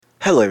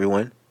Hello,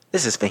 everyone.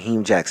 This is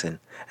Fahim Jackson,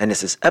 and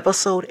this is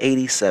episode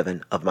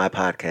 87 of my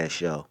podcast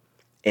show,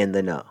 In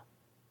the Know.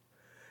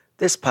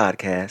 This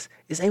podcast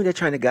is aimed at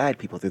trying to guide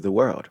people through the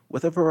world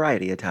with a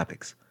variety of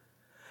topics.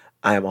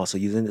 I am also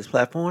using this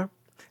platform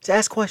to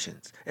ask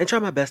questions and try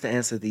my best to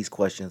answer these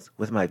questions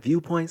with my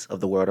viewpoints of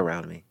the world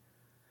around me.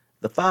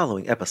 The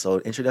following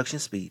episode introduction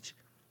speech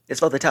is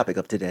for the topic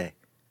of today,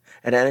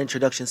 and that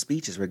introduction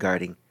speech is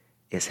regarding,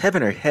 is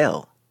heaven or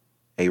hell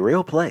a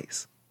real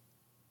place?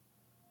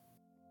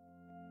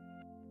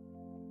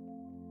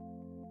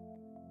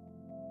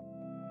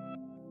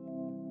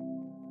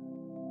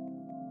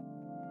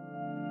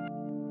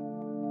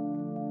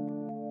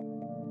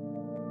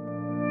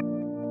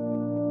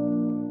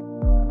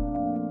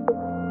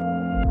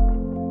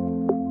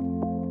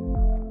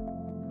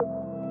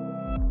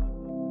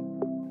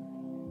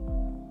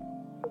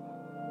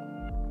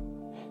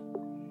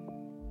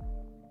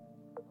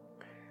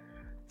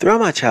 Throughout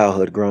my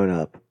childhood growing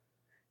up,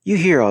 you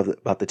hear all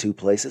about the two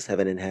places,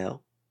 heaven and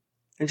hell.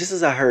 And just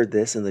as I heard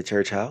this in the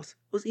church house,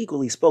 it was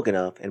equally spoken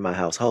of in my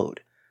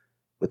household.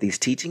 With these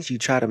teachings, you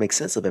try to make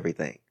sense of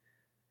everything,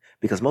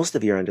 because most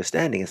of your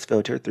understanding is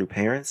filtered through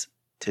parents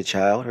to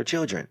child or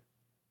children.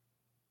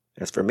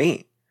 As for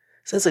me,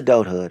 since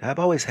adulthood, I've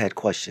always had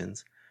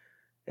questions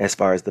as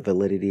far as the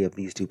validity of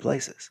these two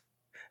places.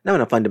 Now,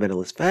 in a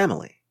fundamentalist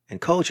family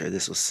and culture,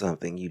 this was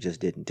something you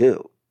just didn't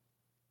do.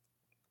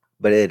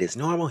 But it is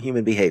normal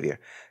human behavior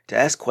to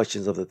ask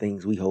questions of the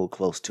things we hold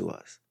close to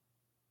us.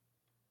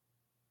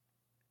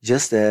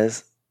 Just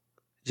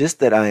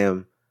that I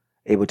am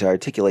able to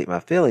articulate my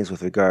feelings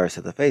with regards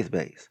to the faith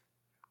base.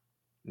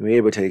 When you're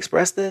able to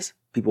express this,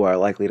 people are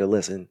likely to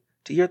listen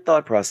to your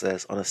thought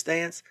process on a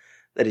stance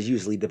that is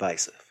usually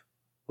divisive.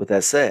 With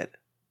that said,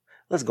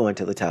 let's go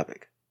into the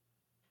topic.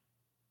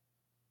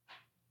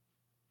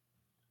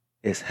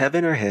 Is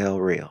heaven or hell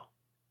real?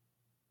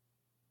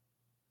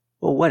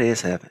 Well, what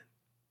is heaven?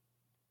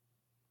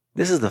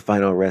 This is the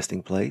final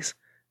resting place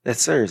that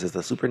serves as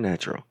the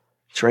supernatural,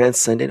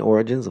 transcendent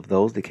origins of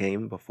those that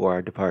came before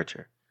our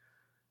departure.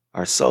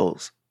 Our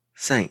souls,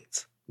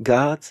 saints,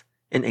 gods,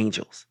 and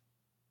angels.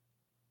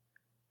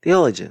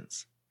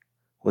 Theologians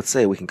would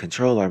say we can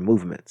control our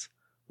movements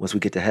once we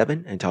get to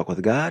heaven and talk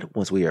with God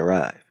once we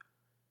arrive.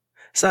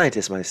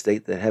 Scientists might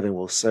state that heaven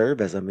will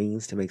serve as a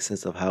means to make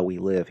sense of how we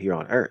live here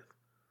on earth.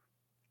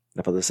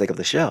 Now, for the sake of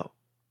the show,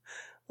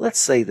 let's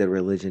say that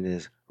religion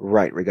is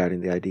right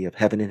regarding the idea of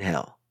heaven and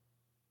hell.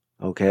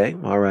 Okay,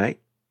 all right.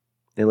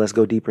 Then let's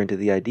go deeper into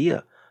the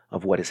idea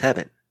of what is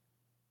heaven.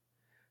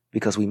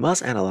 Because we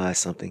must analyze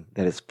something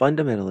that is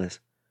fundamentalist,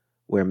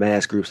 where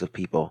mass groups of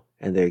people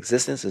and their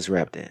existence is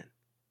wrapped in.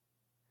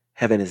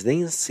 Heaven is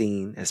then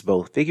seen as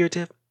both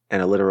figurative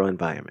and a literal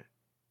environment.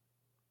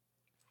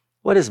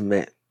 What is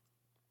meant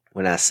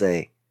when I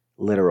say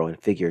literal and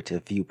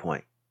figurative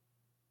viewpoint?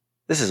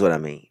 This is what I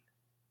mean.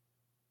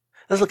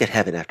 Let's look at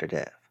heaven after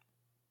death.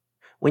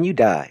 When you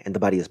die and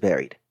the body is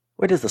buried,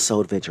 where does the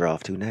soul venture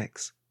off to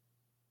next?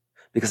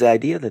 Because the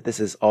idea that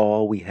this is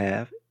all we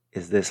have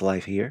is this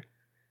life here,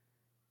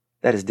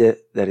 that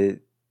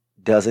it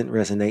doesn't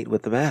resonate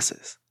with the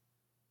masses.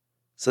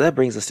 So that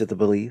brings us to the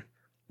belief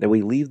that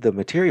we leave the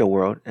material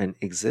world and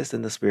exist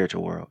in the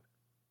spiritual world.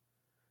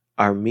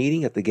 Our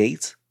meeting at the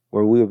gates,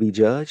 where we will be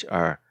judged,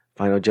 our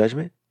final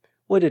judgment,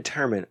 will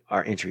determine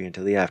our entry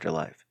into the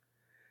afterlife.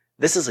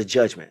 This is a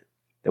judgment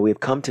that we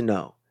have come to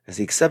know as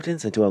the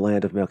acceptance into a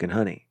land of milk and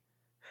honey.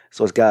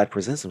 So as God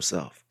presents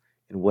himself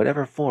in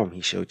whatever form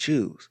he shall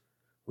choose,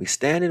 we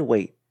stand and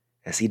wait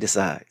as he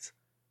decides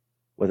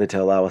whether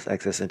to allow us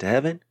access into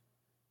heaven.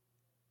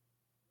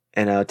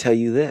 And I'll tell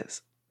you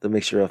this, the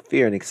mixture of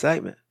fear and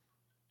excitement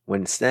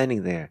when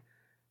standing there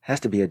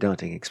has to be a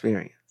daunting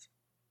experience.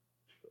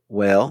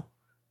 Well,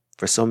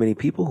 for so many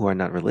people who are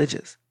not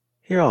religious,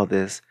 hear all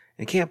this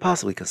and can't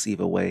possibly conceive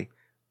a way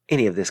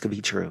any of this could be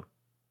true.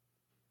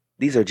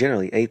 These are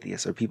generally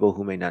atheists or people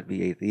who may not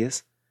be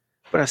atheists,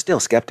 but are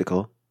still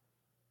skeptical.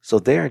 So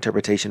their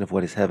interpretation of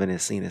what is heaven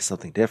is seen as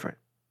something different.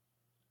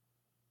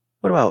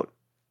 What about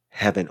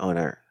heaven on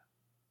earth?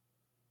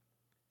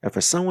 And for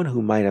someone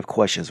who might have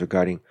questions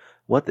regarding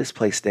what this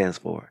place stands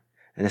for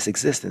and its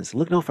existence,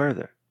 look no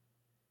further.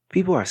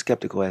 People are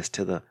skeptical as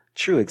to the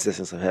true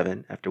existence of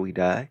heaven after we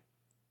die.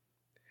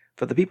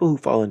 For the people who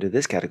fall into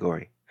this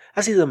category,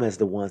 I see them as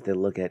the ones that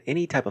look at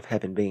any type of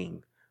heaven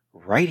being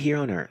right here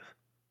on earth.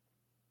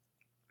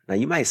 Now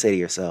you might say to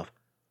yourself,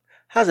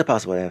 how is it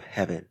possible to have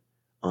heaven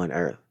on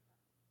earth?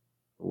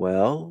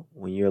 Well,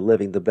 when you're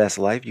living the best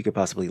life you could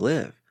possibly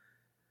live,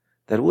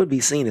 that would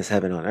be seen as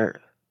heaven on earth.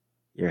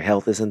 Your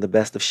health is in the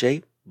best of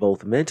shape,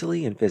 both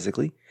mentally and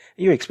physically,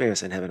 and you're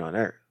experiencing heaven on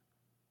earth.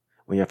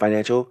 When your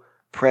financial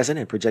present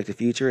and projected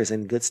future is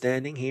in good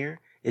standing, here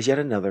is yet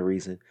another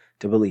reason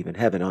to believe in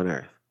heaven on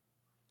earth.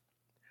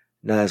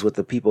 Now, as with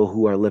the people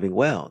who are living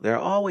well, there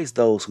are always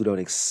those who don't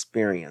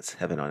experience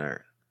heaven on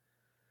earth.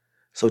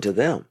 So to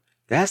them,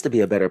 there has to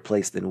be a better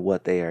place than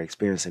what they are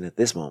experiencing at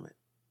this moment.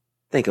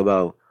 Think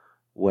about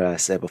what I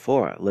said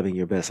before, living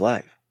your best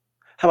life.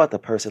 How about the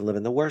person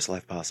living the worst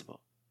life possible?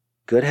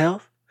 Good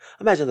health,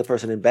 Imagine the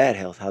person in bad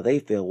health, how they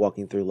feel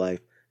walking through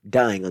life,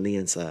 dying on the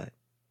inside.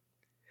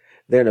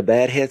 They're in a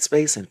bad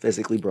headspace and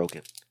physically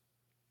broken.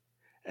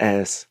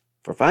 As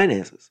for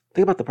finances,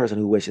 think about the person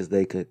who wishes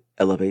they could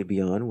elevate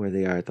beyond where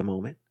they are at the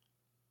moment.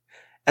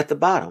 At the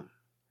bottom,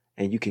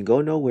 and you can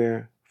go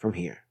nowhere from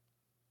here.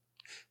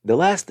 The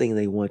last thing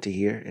they want to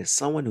hear is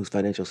someone whose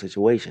financial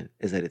situation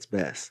is at its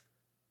best.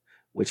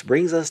 Which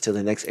brings us to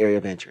the next area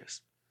of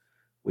interest,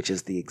 which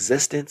is the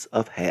existence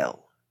of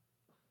hell.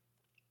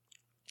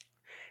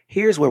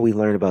 Here's where we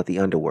learn about the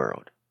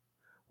underworld,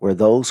 where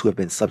those who have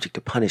been subject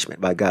to punishment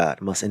by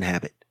God must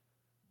inhabit.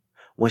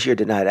 Once you're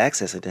denied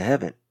access into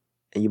heaven,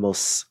 and you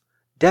most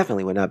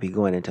definitely will not be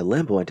going into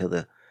limbo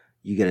until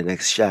you get a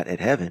next shot at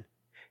heaven,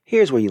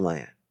 here's where you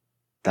land.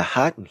 The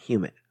hot and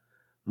humid,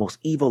 most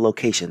evil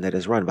location that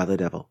is run by the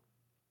devil.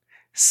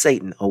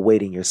 Satan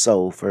awaiting your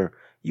soul, for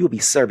you will be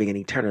serving an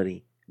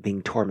eternity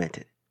being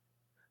tormented.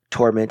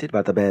 Tormented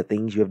by the bad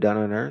things you have done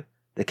on earth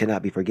that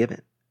cannot be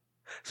forgiven.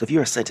 So if you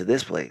are sent to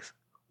this place,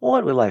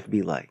 what would life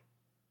be like?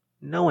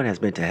 No one has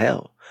been to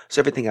hell,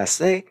 so everything I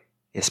say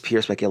is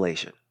pure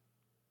speculation.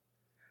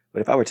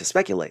 But if I were to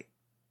speculate,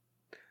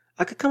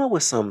 I could come up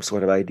with some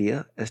sort of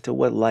idea as to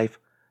what life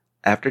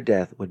after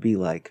death would be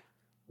like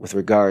with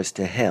regards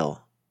to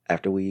hell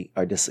after we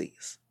are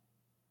deceased.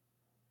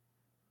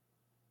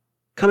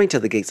 Coming to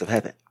the gates of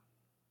heaven,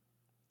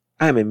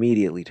 I am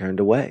immediately turned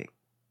away.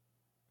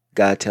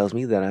 God tells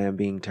me that I am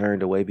being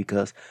turned away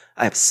because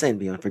I have sinned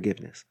beyond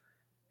forgiveness.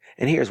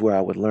 And here's where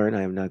I would learn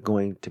I am not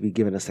going to be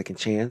given a second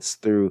chance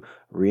through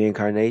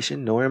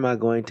reincarnation, nor am I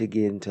going to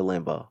get into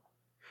limbo.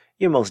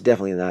 You're most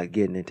definitely not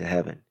getting into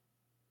heaven.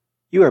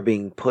 You are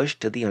being pushed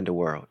to the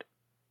underworld.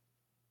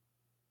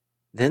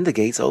 Then the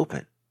gates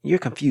open. You're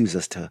confused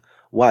as to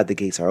why the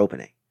gates are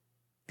opening.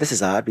 This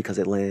is odd because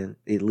it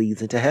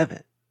leads into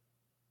heaven.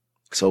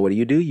 So what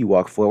do? You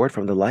walk forward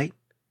from the light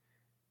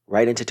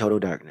right into total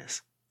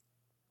darkness.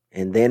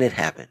 And then it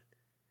happened.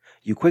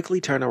 You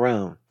quickly turn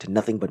around to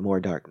nothing but more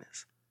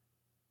darkness.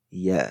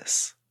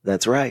 Yes,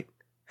 that's right.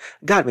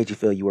 God made you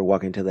feel you were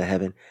walking to the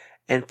heaven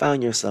and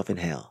found yourself in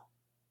hell.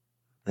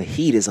 The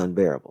heat is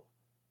unbearable.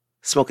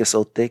 Smoke is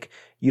so thick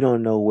you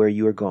don't know where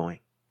you are going.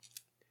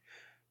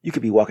 You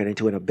could be walking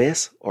into an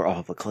abyss or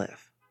off a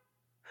cliff.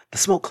 The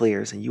smoke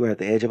clears and you are at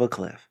the edge of a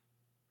cliff.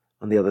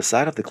 On the other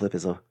side of the cliff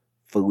is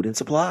food and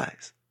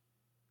supplies.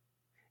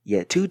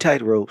 Yet two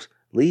tight ropes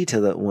lead to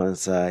the one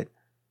side,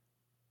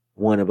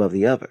 one above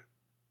the other.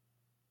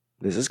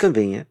 This is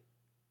convenient,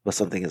 but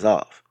something is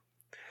off.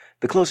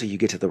 The closer you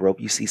get to the rope,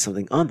 you see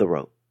something on the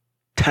rope.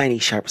 Tiny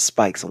sharp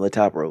spikes on the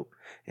top rope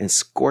and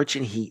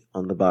scorching heat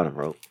on the bottom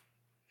rope.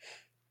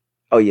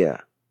 Oh yeah,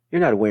 you're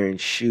not wearing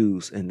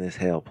shoes in this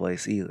hell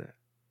place either.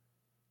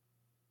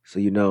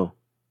 So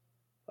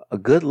a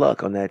good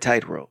luck on that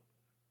tightrope.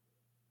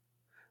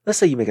 Let's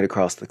say you make it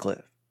across the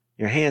cliff.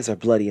 Your hands are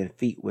bloody and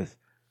feet with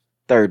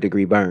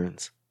third-degree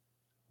burns.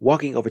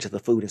 Walking over to the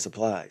food and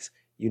supplies,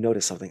 you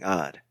notice something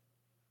odd.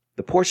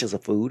 The portions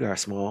of food are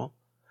small,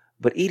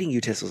 but eating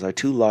utensils are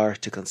too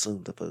large to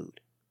consume the food.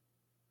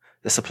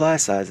 The supply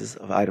sizes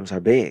of items are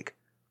big,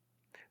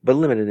 but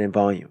limited in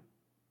volume.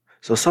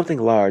 So something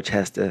large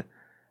has to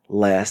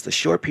last a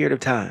short period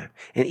of time,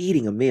 and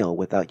eating a meal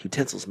without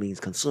utensils means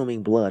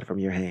consuming blood from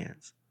your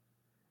hands.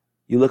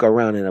 You look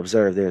around and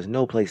observe there is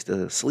no place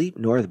to sleep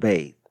nor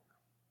bathe.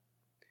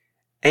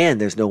 And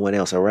there's no one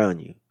else around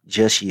you,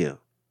 just you.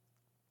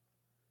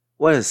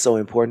 What is so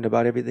important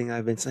about everything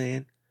I've been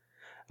saying?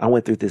 I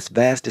went through this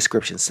vast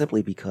description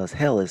simply because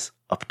hell is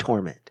of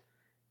torment.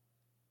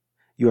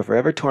 You are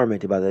forever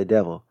tormented by the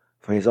devil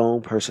for his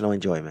own personal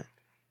enjoyment.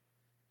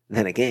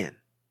 Then again,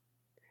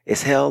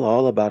 is hell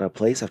all about a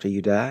place after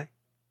you die?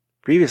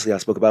 Previously I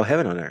spoke about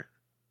heaven on earth.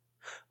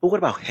 But what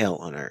about hell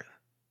on earth?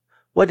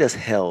 What does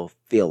hell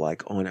feel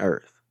like on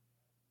earth?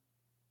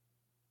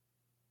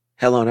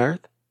 Hell on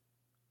earth?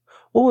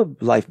 What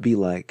would life be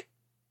like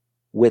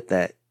with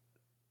that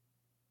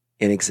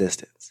in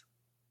existence?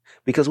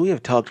 Because we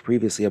have talked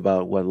previously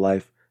about what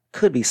life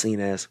could be seen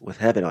as with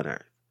heaven on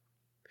earth.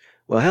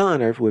 Well, hell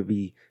on earth would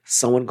be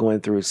someone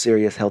going through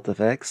serious health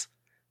effects,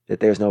 that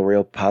there's no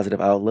real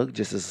positive outlook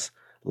just as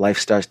life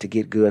starts to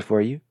get good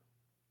for you.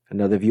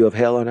 Another view of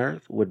hell on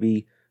earth would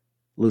be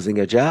losing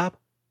a job,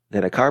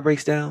 then a car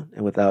breaks down,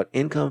 and without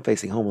income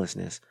facing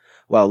homelessness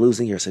while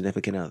losing your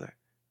significant other.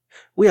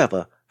 We have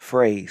a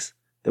phrase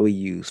that we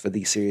use for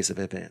these series of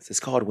events. It's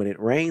called when it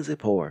rains, it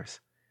pours,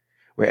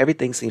 where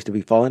everything seems to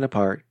be falling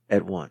apart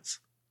at once.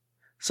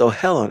 So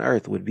hell on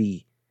earth would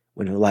be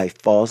when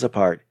life falls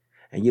apart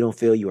and you don't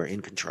feel you are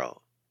in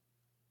control.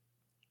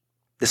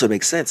 This would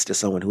make sense to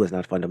someone who is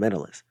not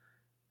fundamentalist.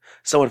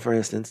 Someone, for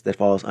instance, that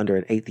falls under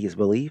an atheist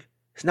belief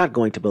is not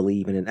going to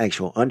believe in an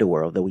actual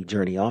underworld that we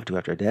journey off to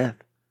after death.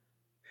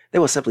 They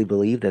will simply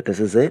believe that this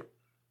is it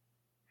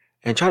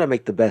and try to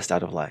make the best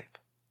out of life.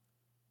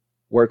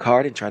 Work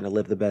hard in trying to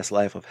live the best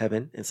life of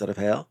heaven instead of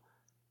hell.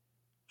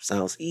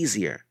 Sounds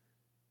easier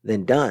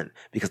than done,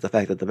 because the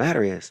fact of the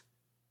matter is,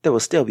 there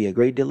will still be a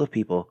great deal of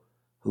people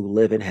who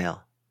live in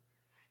hell.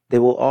 They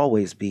will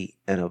always be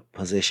in a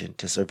position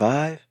to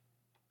survive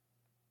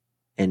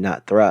and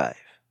not thrive.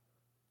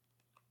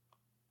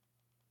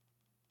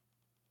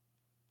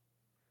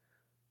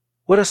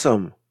 What are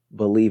some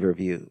believer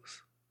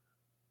views?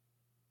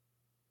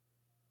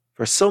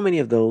 For so many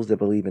of those that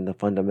believe in the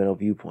fundamental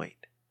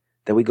viewpoint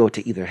that we go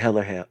to either hell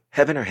or hell,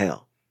 heaven or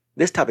hell,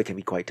 this topic can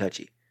be quite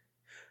touchy.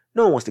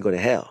 No one wants to go to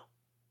hell,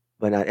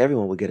 but not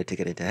everyone will get a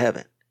ticket into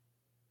heaven.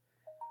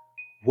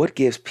 What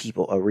gives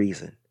people a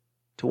reason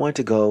to want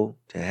to go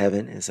to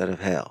heaven instead of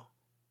hell?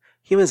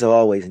 Humans have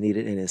always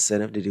needed an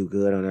incentive to do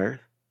good on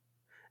earth,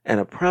 and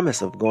a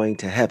promise of going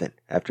to heaven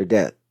after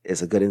death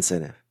is a good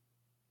incentive.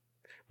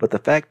 But the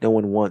fact no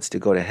one wants to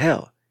go to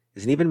hell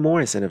is an even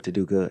more incentive to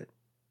do good.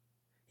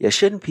 Yet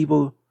shouldn't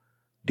people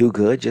do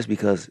good just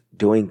because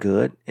doing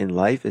good in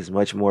life is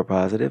much more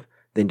positive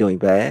than doing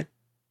bad?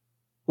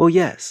 Well,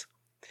 yes,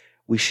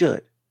 we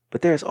should,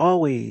 but there's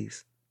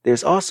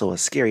also a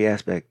scary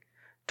aspect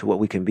to what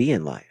we can be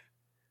in life.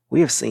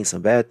 We have seen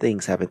some bad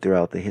things happen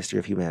throughout the history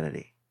of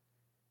humanity.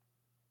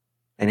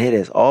 And it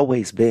has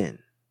always been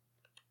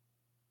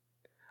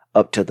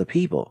up to the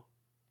people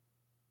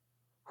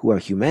who are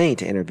humane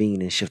to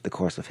intervene and shift the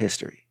course of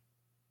history.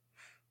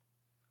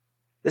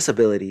 This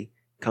ability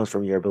comes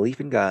from your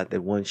belief in God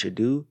that one should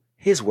do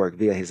His work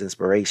via His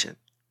inspiration.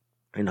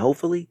 And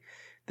hopefully,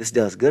 this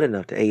does good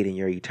enough to aid in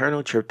your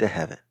eternal trip to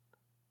heaven.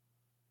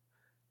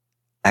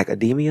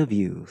 Academia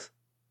views.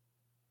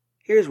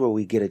 Here's where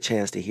we get a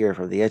chance to hear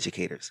from the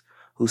educators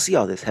who see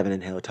all this heaven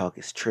and hell talk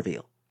is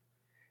trivial.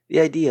 The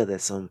idea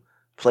that some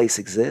place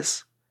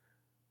exists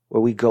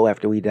where we go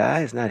after we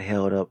die is not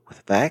held up with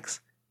facts.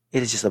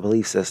 It is just a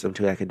belief system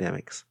to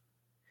academics.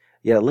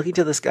 Yet looking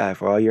to the sky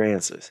for all your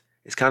answers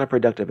is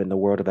counterproductive in the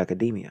world of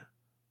academia,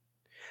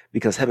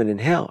 because heaven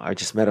and hell are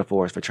just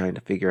metaphors for trying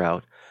to figure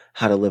out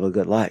how to live a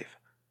good life,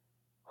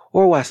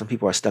 or why some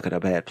people are stuck in a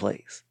bad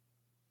place.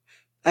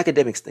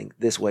 Academics think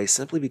this way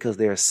simply because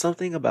there is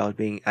something about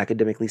being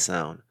academically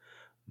sound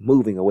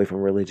moving away from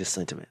religious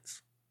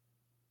sentiments.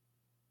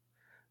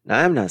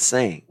 Now, I'm not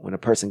saying when a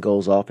person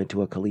goes off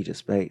into a collegiate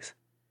space,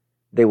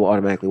 they will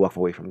automatically walk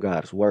away from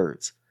God's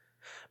words.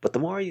 But the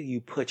more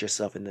you put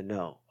yourself in the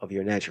know of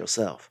your natural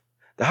self,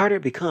 the harder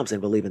it becomes in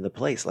believing the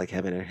place like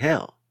heaven and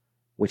hell,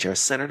 which are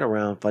centered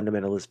around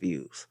fundamentalist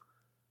views.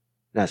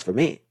 Now, as for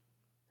me,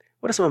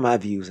 what are some of my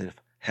views of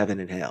heaven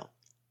and hell?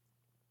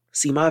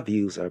 See, my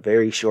views are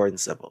very short and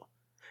simple.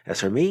 As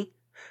for me,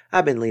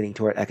 I've been leaning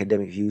toward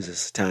academic views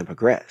as time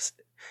progressed.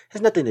 It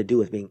has nothing to do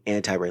with being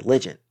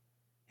anti-religion.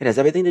 It has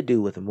everything to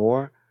do with the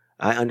more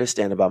I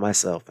understand about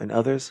myself and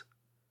others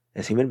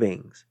as human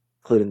beings,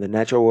 including the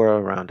natural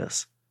world around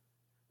us,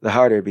 the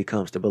harder it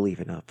becomes to believe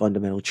in a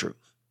fundamental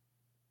truth.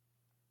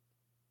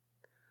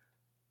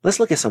 Let's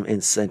look at some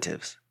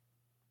incentives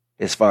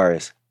as far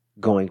as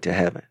going to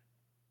heaven.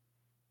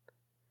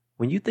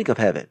 When you think of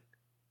heaven,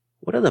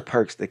 what are the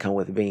perks that come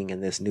with being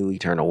in this new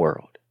eternal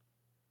world?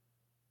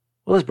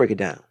 Well, let's break it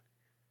down.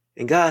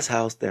 In God's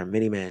house, there are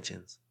many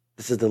mansions.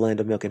 This is the land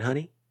of milk and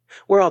honey,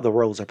 where all the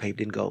roads are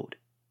paved in gold.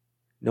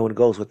 No one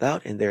goes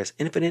without, and there is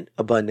infinite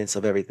abundance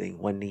of everything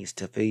one needs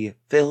to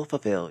feel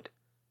fulfilled.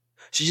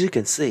 So as you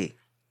can see,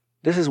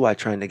 this is why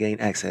trying to gain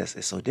access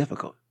is so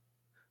difficult.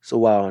 So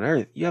while on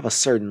earth, you have a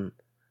certain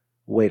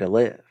way to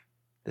live.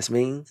 This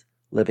means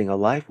living a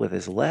life with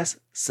as less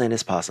sin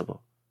as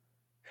possible,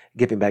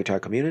 giving back to our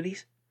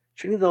communities,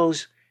 treating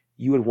those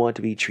you would want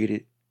to be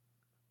treated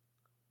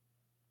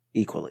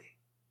equally.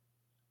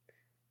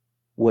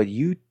 What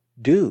you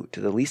do to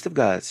the least of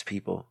God's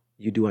people,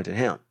 you do unto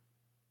Him,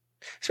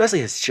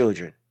 especially His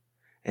children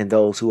and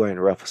those who are in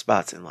rough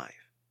spots in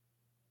life.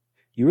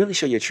 You really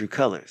show your true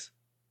colors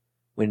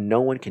when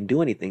no one can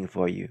do anything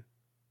for you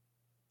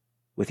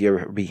with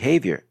your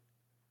behavior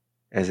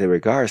as it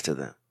regards to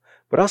them.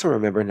 But also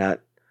remember,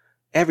 not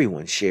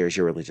everyone shares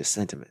your religious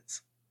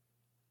sentiments.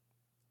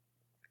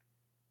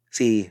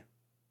 See,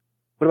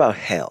 what about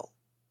hell?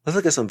 Let's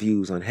look at some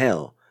views on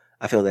hell.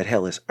 I feel that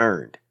hell is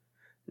earned,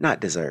 not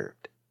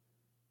deserved.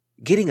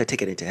 Getting a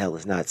ticket into hell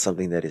is not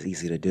something that is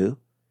easy to do.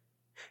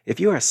 If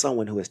you are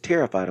someone who is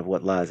terrified of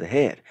what lies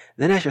ahead,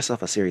 then ask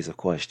yourself a series of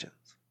questions.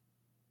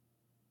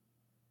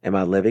 Am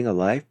I living a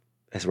life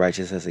as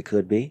righteous as it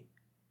could be?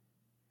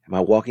 Am I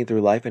walking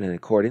through life in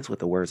accordance with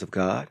the words of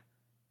God?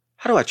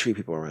 How do I treat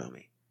people around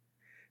me?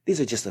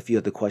 These are just a few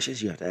of the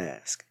questions you have to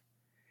ask.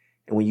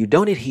 And when you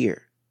don't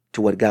adhere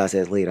to what God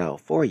has laid out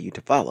for you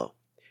to follow,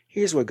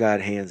 here's where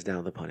God hands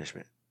down the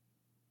punishment.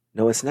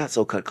 No, it's not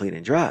so cut clean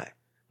and dry,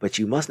 but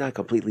you must not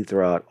completely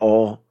throw out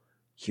all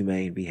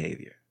humane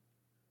behavior.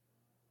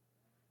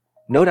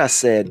 Note I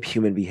said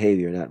human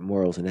behavior, not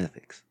morals and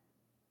ethics,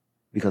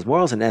 because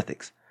morals and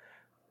ethics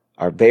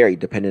are varied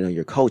depending on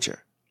your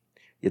culture.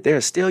 Yet there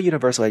are still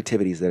universal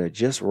activities that are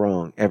just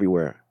wrong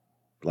everywhere,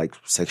 like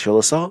sexual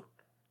assault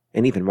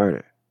and even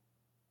murder.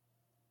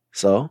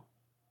 So,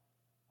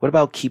 what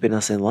about keeping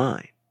us in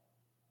line?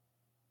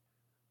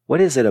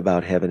 What is it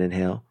about heaven and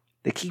hell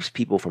that keeps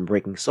people from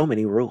breaking so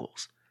many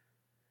rules?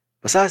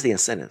 Besides the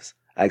incentives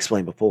I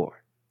explained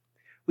before,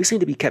 we seem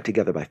to be kept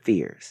together by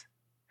fears.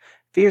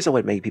 Fears are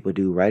what make people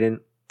do right and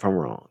from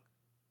wrong.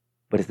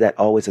 But is that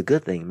always a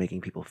good thing,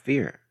 making people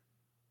fear?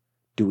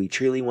 Do we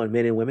truly want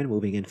men and women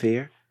moving in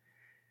fear?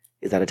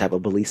 Is that a type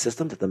of belief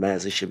system that the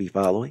masses should be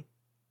following?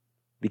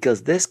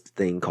 Because this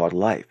thing called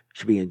life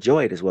should be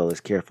enjoyed as well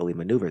as carefully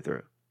maneuvered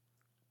through.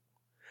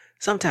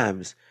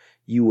 Sometimes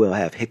you will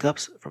have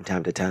hiccups from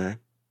time to time,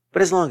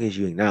 but as long as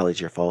you acknowledge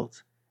your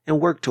faults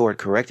and work toward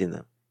correcting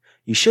them,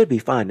 you should be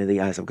fine in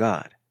the eyes of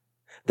God.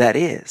 That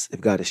is,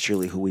 if God is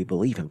truly who we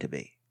believe him to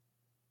be.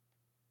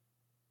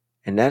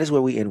 And that is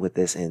where we end with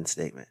this end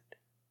statement.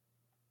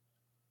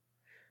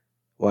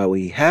 While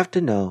we have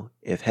to know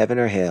if heaven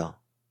or hell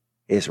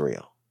is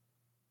real.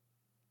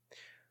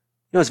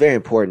 It's very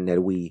important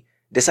that we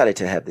decided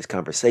to have this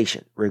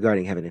conversation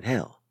regarding heaven and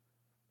hell,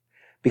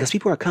 because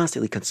people are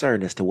constantly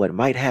concerned as to what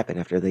might happen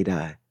after they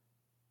die.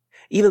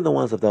 Even the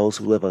ones of those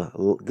who live a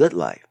good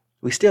life,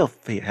 we still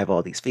have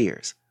all these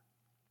fears.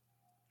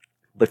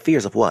 But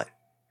fears of what?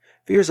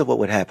 Fears of what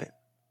would happen.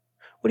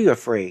 What are you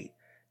afraid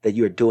that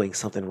you're doing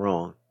something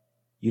wrong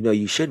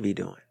you shouldn't be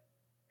doing?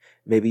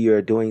 Maybe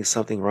you're doing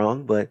something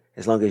wrong, but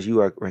as long as you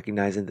are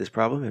recognizing this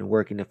problem and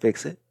working to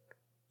fix it,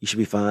 you should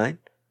be fine.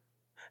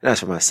 And as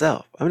for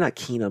myself, I'm not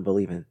keen on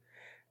believing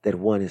that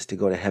one is to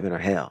go to heaven or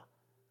hell.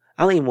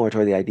 I lean more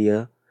toward the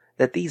idea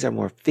that these are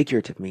more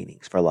figurative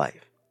meanings for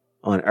life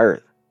on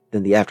earth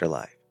than the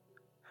afterlife.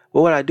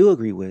 But what I do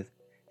agree with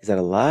is that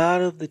a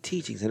lot of the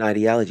teachings and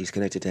ideologies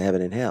connected to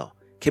heaven and hell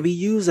can be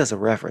used as a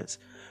reference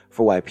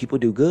for why people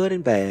do good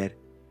and bad,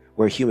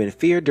 where human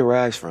fear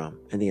derives from,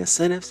 and the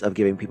incentives of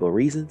giving people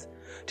reasons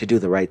to do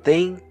the right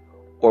thing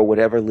or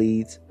whatever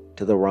leads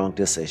to the wrong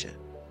decision.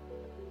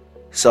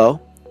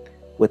 So,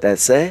 with that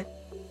said,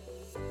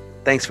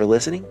 thanks for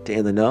listening to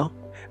In the Know.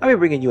 I'll be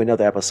bringing you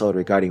another episode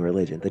regarding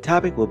religion. The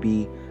topic will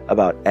be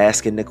about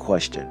asking the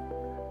question,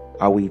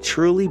 are we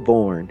truly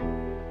born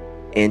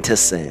into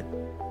sin?